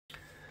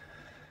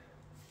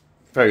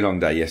Very long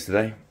day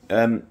yesterday.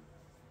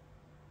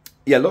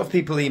 Yeah, a lot of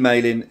people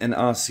emailing and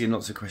asking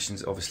lots of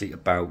questions, obviously,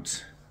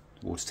 about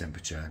water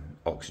temperature,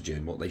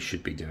 oxygen, what they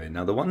should be doing.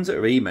 Now, the ones that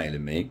are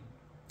emailing me,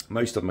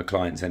 most of them are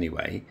clients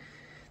anyway,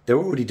 they're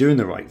already doing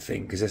the right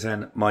thing because they're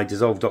saying, my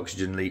dissolved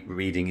oxygen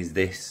reading is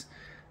this,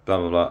 blah,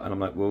 blah, blah. And I'm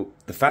like, well,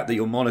 the fact that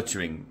you're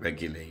monitoring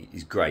regularly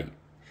is great.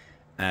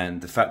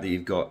 And the fact that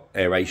you've got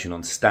aeration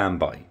on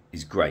standby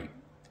is great.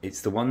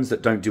 It's the ones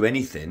that don't do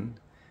anything,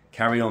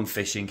 carry on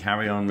fishing,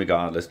 carry on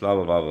regardless, blah,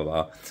 blah, blah, blah,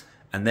 blah.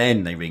 And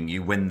then they ring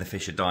you when the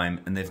fish are dying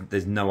and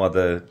there's no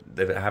other,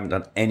 they haven't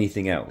done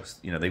anything else.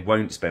 You know, they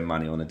won't spend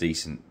money on a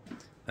decent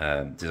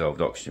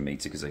dissolved oxygen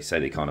meter because they say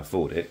they can't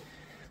afford it.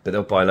 But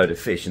they'll buy a load of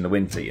fish in the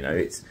winter, you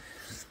know.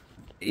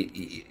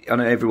 I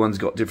know everyone's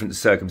got different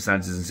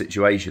circumstances and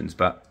situations,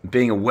 but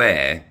being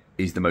aware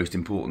is the most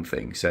important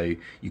thing. So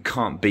you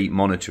can't beat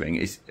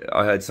monitoring.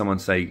 I heard someone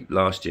say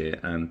last year,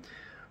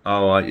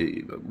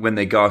 when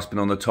they're gasping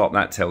on the top,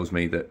 that tells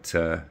me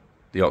that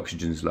the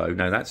oxygen's low.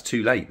 No, that's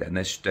too late then.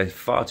 They're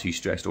far too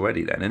stressed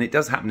already then. And it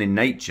does happen in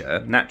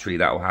nature. Naturally,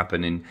 that will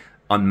happen in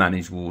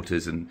unmanaged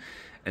waters and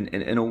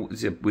all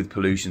with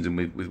pollutions and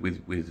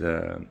with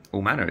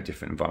all manner of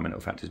different environmental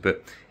factors.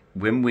 But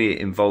when we're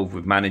involved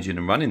with managing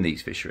and running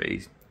these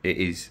fisheries, it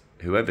is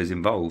whoever's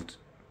involved,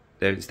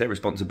 it's their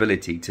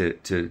responsibility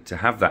to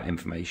have that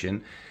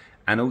information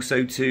and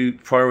also to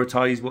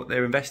prioritise what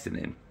they're investing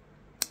in.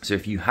 So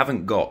if you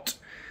haven't got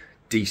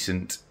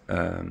decent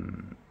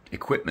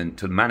equipment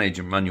to manage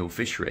and run your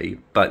fishery,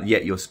 but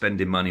yet you're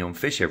spending money on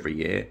fish every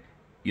year,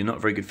 you're not a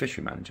very good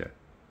fishery manager.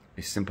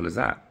 It's simple as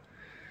that.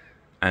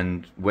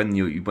 And when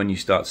you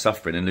start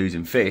suffering and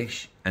losing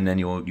fish, and then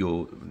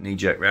your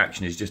knee-jerk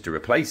reaction is just to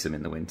replace them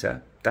in the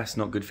winter, that's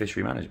not good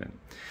fishery management.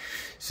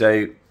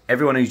 So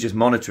everyone who's just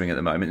monitoring at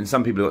the moment, and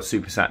some people have got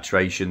super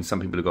saturation, some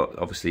people have got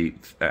obviously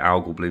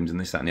algal blooms and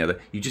this, that, and the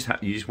other. You just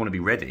want to be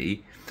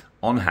ready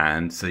on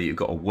hand so that you've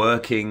got a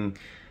working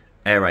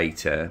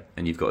aerator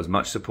and you've got as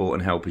much support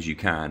and help as you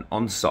can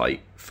on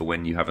site for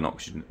when you have an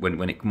oxygen,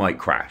 when it might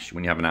crash,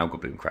 when you have an algal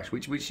bloom crash,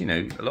 which you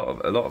know, a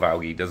lot of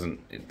algae doesn't,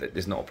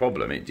 it's not a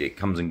problem. It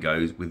comes and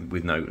goes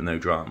with no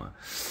drama.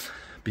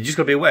 But you just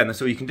got to be aware, and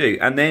that's all you can do.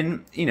 And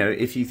then, you know,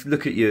 if you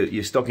look at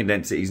your stocking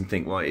densities and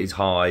think, well, it is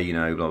high, you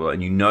know, blah, blah,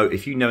 and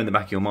if you know in the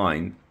back of your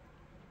mind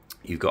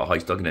you've got a high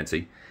stocking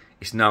density,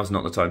 now's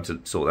not the time to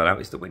sort that out.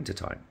 It's the winter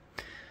time.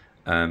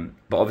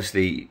 But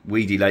obviously,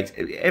 weedy lakes,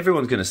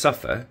 everyone's going to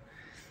suffer.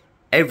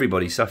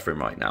 Everybody's suffering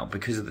right now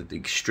because of the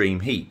extreme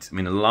heat. I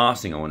mean, the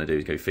last thing I want to do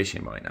is go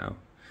fishing right now.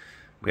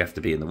 We have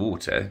to be in the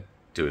water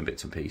doing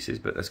bits and pieces,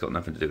 but that's got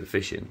nothing to do with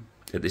fishing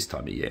at this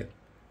time of year.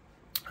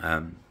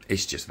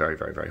 It's just very,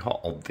 very, very hot,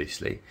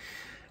 obviously.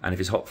 And if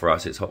it's hot for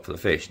us, it's hot for the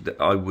fish.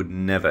 I would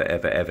never,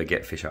 ever, ever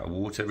get fish out of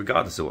water,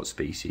 regardless of what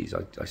species.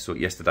 I saw it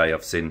yesterday.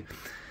 I've seen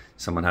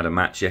someone had a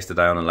match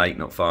yesterday on a lake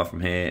not far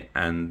from here,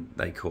 and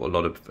they caught a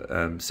lot of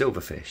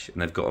silverfish,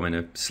 and they've got them in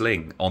a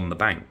sling on the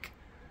bank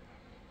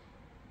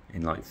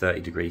in like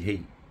 30-degree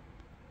heat.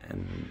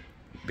 And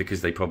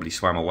because they probably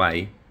swam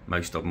away,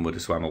 most of them would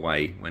have swam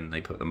away when they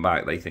put them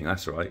back. They think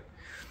that's right,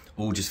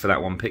 all just for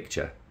that one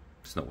picture.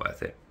 It's not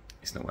worth it.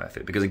 It's not worth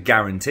it, because I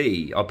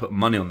guarantee, I'll put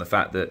money on the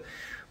fact that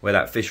where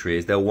that fishery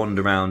is, they'll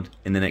wander around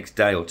in the next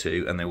day or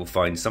two and they will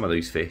find some of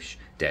those fish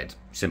dead.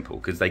 Simple,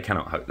 because they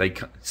cannot hope.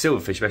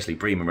 Silverfish, especially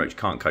bream and roach,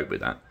 can't cope with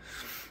that.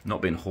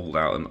 Not being hauled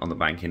out on the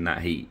bank in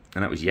that heat,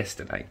 and that was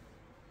yesterday.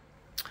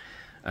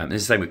 It's the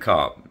same with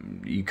carp.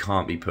 You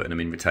can't be putting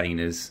them in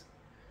retainers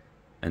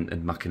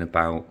and mucking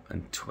about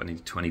and 20.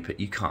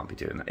 You can't be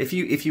doing that. If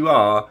you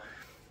are,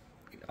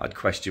 I'd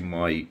question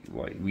why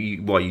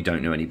you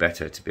don't know any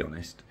better, to be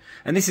honest.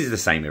 And this is the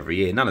same every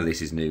year. None of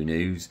this is new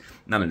news.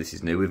 None of this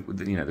is new.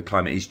 You know, the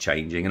climate is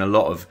changing, and a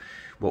lot of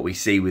what we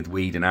see with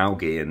weed and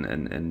algae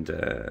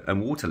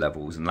and water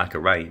levels and lack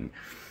of rain,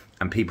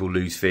 and people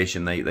lose fish,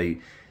 and they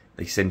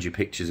send you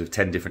pictures of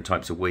 10 different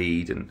types of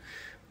weed and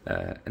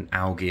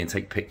algae and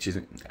take pictures,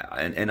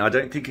 and I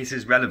don't think it's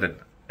as relevant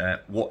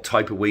what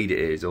type of weed it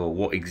is or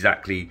what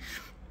exactly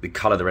the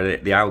colour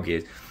the algae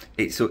is.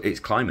 It's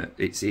climate.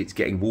 It's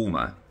getting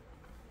warmer,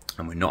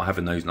 and we're not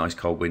having those nice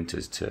cold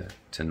winters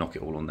to knock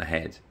it all on the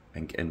head.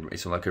 And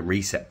it's like a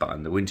reset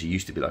button. The winter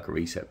used to be like a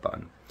reset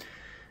button,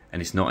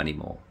 and it's not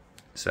anymore.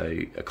 So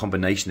a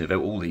combination of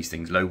all these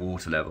things: low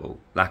water level,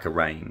 lack of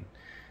rain,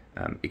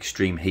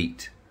 extreme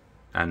heat,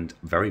 and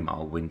very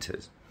mild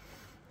winters.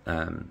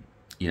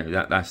 You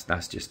know,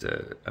 that's just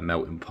a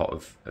melting pot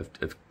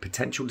of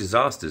potential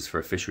disasters for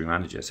a fishery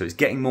manager. So it's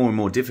getting more and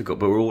more difficult,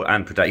 but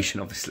and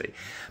predation, obviously.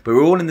 But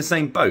we're all in the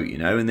same boat, you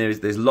know, and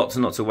there's lots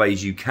and lots of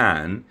ways you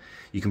can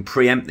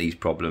preempt these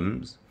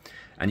problems,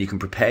 and you can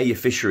prepare your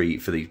fishery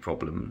for these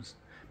problems,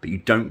 but you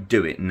don't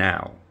do it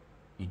now.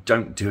 You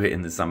don't do it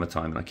in the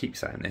summertime, and I keep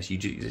saying this, you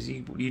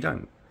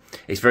don't.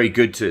 It's very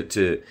good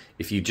to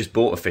if you just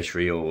bought a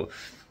fishery, or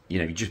you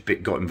know, you just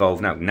got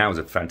involved now. Now is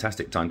a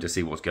fantastic time to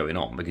see what's going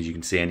on, because you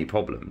can see any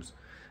problems.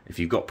 If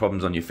you've got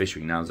problems on your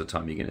fishery, now's the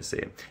time you're going to see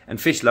it.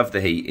 And fish love the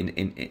heat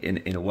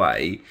in a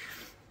way,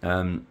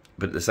 but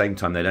at the same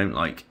time, they don't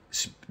like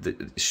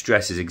the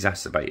stress is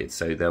exacerbated,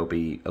 so they'll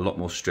be a lot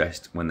more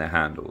stressed when they're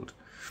handled.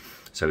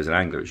 So as an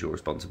angler, it's your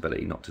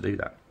responsibility not to do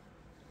that.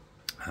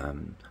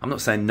 I'm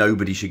not saying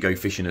nobody should go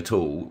fishing at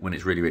all when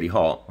it's really, really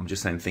hot. I'm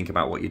just saying think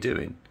about what you're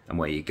doing and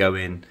where you're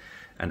going,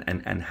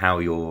 and how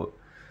you're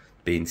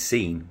being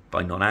seen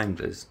by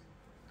non-anglers.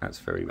 That's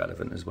very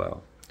relevant as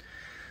well.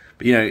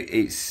 But you know, it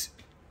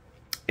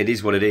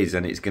is what it is,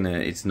 and it's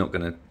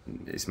meant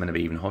to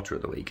be even hotter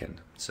at the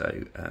weekend.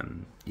 So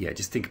yeah,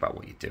 just think about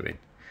what you're doing.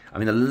 I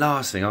mean, the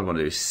last thing I'd want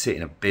to do is sit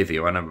in a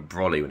bivvy or have a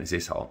brolly when it's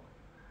this hot.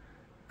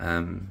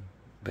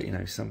 But you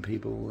know, some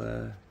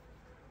people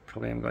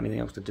probably haven't got anything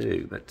else to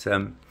do. But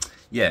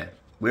yeah,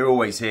 we're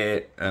always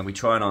here. We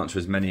try and answer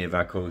as many of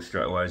our calls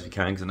straight away as we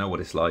can, because I know what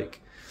it's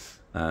like.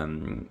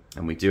 And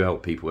we do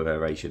help people with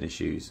aeration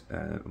issues.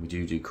 We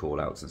do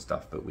call outs and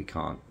stuff, but we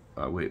can't.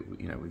 We've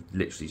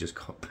literally just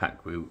got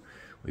back.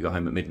 We got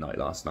home at midnight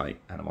last night,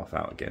 and I'm off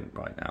out again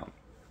right now.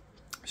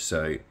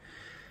 So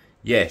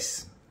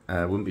yes,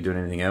 wouldn't be doing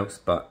anything else,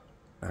 but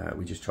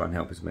we just try and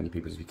help as many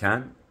people as we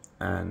can,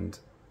 and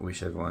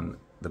wish everyone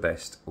the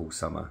best all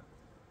summer,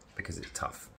 because it's tough.